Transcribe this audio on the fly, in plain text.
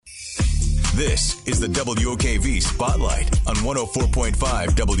This is the WOKV Spotlight on 104.5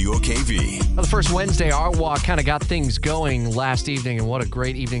 WOKV. Well, the first Wednesday Art Walk kind of got things going last evening, and what a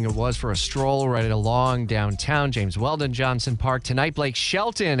great evening it was for a stroll right along downtown James Weldon Johnson Park. Tonight, Blake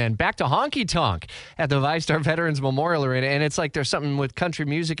Shelton and back to honky tonk at the VyStar Veterans Memorial Arena. And it's like there's something with country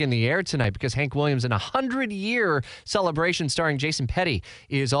music in the air tonight because Hank Williams in a 100-year celebration starring Jason Petty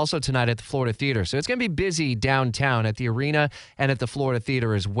is also tonight at the Florida Theater. So it's going to be busy downtown at the arena and at the Florida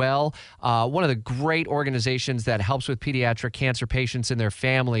Theater as well. One of the great organizations that helps with pediatric cancer patients and their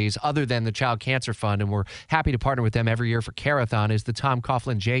families, other than the Child Cancer Fund, and we're happy to partner with them every year for Carathon, is the Tom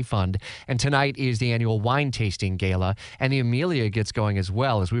Coughlin J Fund. And tonight is the annual wine tasting gala, and the Amelia gets going as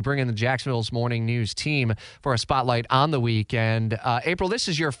well as we bring in the Jacksonville's Morning News team for a spotlight on the weekend. April, this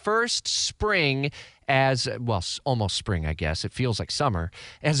is your first spring as, well, almost spring, I guess. It feels like summer.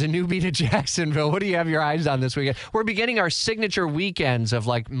 As a newbie to Jacksonville, what do you have your eyes on this weekend? We're beginning our signature weekends of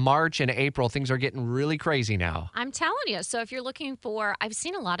like March and April. Things are getting really crazy now. I'm telling you. So if you're looking for, I've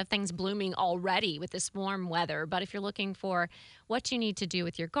seen a lot of things blooming already with this warm weather, but if you're looking for what you need to do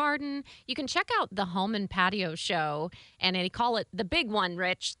with your garden, you can check out the Home and Patio Show, and they call it the big one,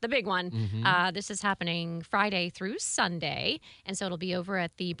 Rich, the big one. Mm-hmm. This is happening Friday through Sunday, and so it'll be over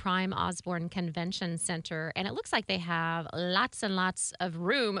at the Prime Osborne Convention Center, and it looks like they have lots and lots of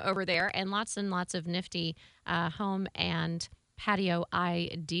room over there and lots of nifty home and patio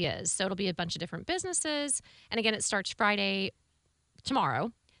ideas. So it'll be a bunch of different businesses, and again, it starts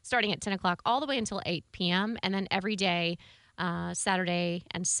tomorrow, starting at 10 o'clock all the way until 8 p.m., and then every day, Saturday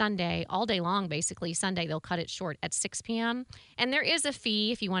and Sunday, all day long, basically. Sunday, they'll cut it short at 6 p.m. And there is a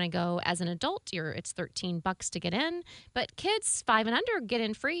fee if you want to go as an adult. It's $13 to get in. But kids 5 and under get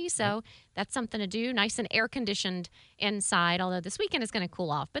in free, so that's something to do. Nice and air-conditioned inside, although this weekend is going to cool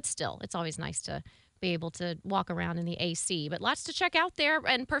off. But still, it's always nice to be able to walk around in the AC. But lots to check out there,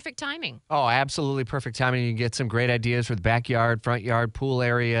 and perfect timing. Oh, absolutely perfect timing. You can get some great ideas for the backyard, front yard, pool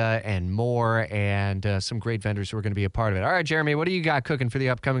area, and more, and some great vendors who are going to be a part of it. All right, Jeremy, what do you got cooking for the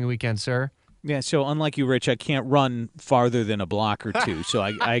upcoming weekend, sir? Yeah, so unlike you, Rich, I can't run farther than a block or two, so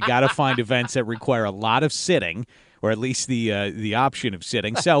I got to find events that require a lot of sitting, or at least the option of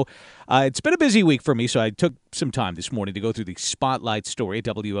sitting. So it's been a busy week for me, so I took some time this morning to go through the Spotlight story at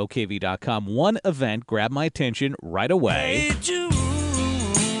WOKV.com. One event grabbed my attention right away.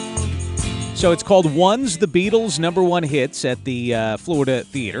 So it's called One's the Beatles' #1 hits at the Florida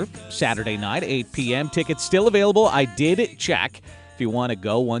Theater, Saturday night, 8 p.m. Tickets still available. I did check. If you want to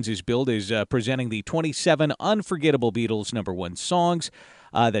go, One's is billed is presenting the 27 unforgettable Beatles #1 songs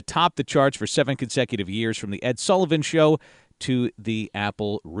that topped the charts for 7 consecutive years, from the Ed Sullivan Show to the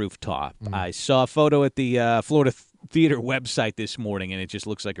Apple Rooftop. I saw a photo at the Florida Theater website this morning, and it just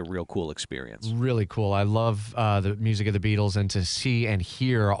looks like a real cool experience. Really cool. I love the music of the Beatles, and to see and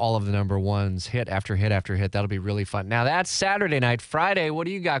hear all of the #1s hit after hit after hit, that'll be really fun. Now, that's Saturday night. Friday, what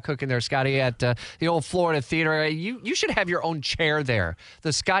do you got cooking there, Scotty, at the old Florida Theater? You should have your own chair there,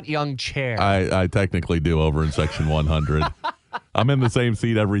 the Scott Young chair. I technically do over in Section 100. I'm in the same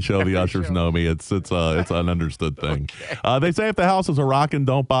seat every show. The ushers know me. It's an understood thing. Okay. They say if the house is a rockin',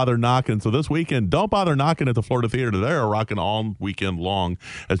 don't bother knocking. So this weekend, don't bother knocking at the Florida Theater. They're rocking all weekend long.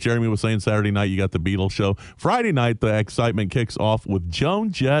 As Jeremy was saying, Saturday night you got the Beatles show. Friday night the excitement kicks off with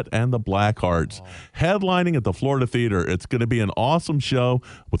Joan Jett and the Blackhearts headlining at the Florida Theater. It's going to be an awesome show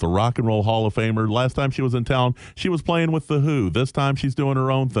with a Rock and Roll Hall of Famer. Last time she was in town, she was playing with The Who. This time she's doing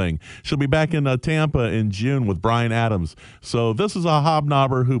her own thing. She'll be back in Tampa in June with Bryan Adams. So this is a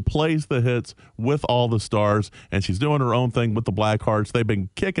hobnobber who plays the hits with all the stars, and she's doing her own thing with the Blackhearts. They've been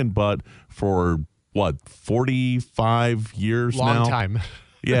kicking butt for, 45 years now? Long time.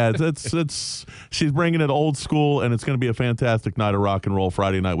 Yeah, it's she's bringing it old school, and it's going to be a fantastic night of rock and roll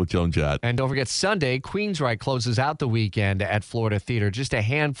Friday night with Joan Jett. And don't forget, Sunday, Queensryche closes out the weekend at Florida Theater. Just a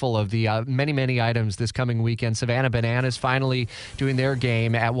handful of the many, many items this coming weekend. Savannah Bananas finally doing their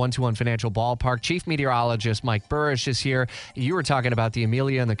game at 121 Financial Ballpark. Chief Meteorologist Mike Burrish is here. You were talking about the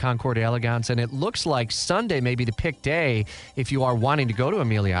Amelia and the Concord Elegance, and it looks like Sunday may be the pick day if you are wanting to go to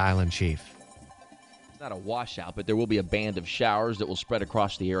Amelia Island, Chief. Not a washout, but there will be a band of showers that will spread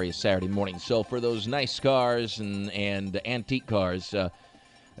across the area Saturday morning. So for those nice cars and antique cars,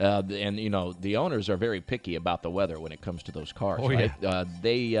 and the owners are very picky about the weather when it comes to those cars. Oh, right?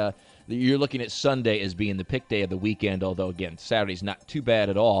 Yeah. You're looking at Sunday as being the pick day of the weekend, although again Saturday's not too bad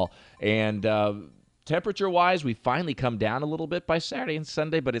at all. And temperature-wise, we finally come down a little bit by Saturday and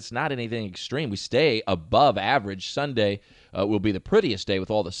Sunday, but it's not anything extreme. We stay above average. Sunday will be the prettiest day with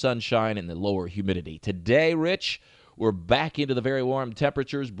all the sunshine and the lower humidity. Today, Rich, We're back into the very warm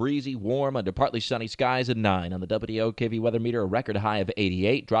temperatures, breezy, warm, under partly sunny skies at 9. On the WOKV weather meter, a record high of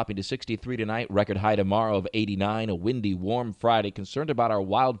 88, dropping to 63 tonight, record high tomorrow of 89, a windy, warm Friday. Concerned about our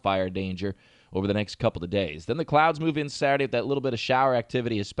wildfire danger over the next couple of days. Then the clouds move in Saturday with that little bit of shower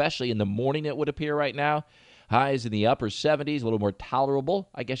activity, especially in the morning it would appear right now. Highs in the upper 70s, a little more tolerable,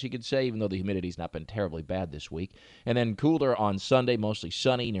 I guess you could say, even though the humidity's not been terribly bad this week. And then cooler on Sunday, mostly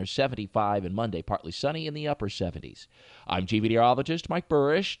sunny, near 75, and Monday, partly sunny in the upper 70s. I'm TV meteorologist Mike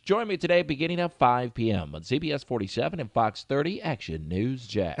Burrish. Join me today beginning at 5 p.m. on CBS 47 and Fox 30 Action News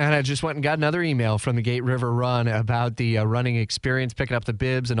Jax. And I just went and got another email from the Gate River Run about the running experience, picking up the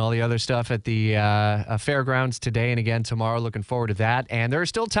bibs and all the other stuff at the fairgrounds today and again tomorrow. Looking forward to that. And there is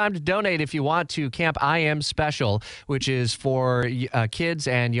still time to donate if you want to Camp I Am Special, which is for kids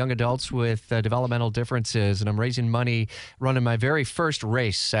and young adults with developmental differences. And I'm raising money, running my very first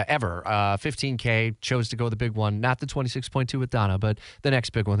race ever, 15K. Chose to go the big one, not the 26.2 with Donna, but the next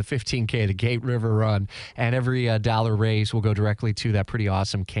big one, the 15K, the Gate River Run. And every dollar raised will go directly to that pretty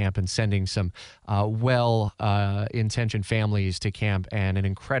awesome camp and sending some well-intentioned families to camp, and an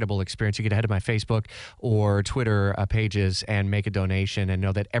incredible experience. You can head to my Facebook or Twitter pages and make a donation and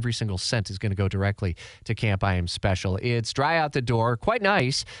know that every single cent is going to go directly to Camp I Am Special. It's dry out the door, quite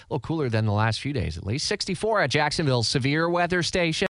nice, a little cooler than the last few days at least. 64 at Jacksonville's severe weather station.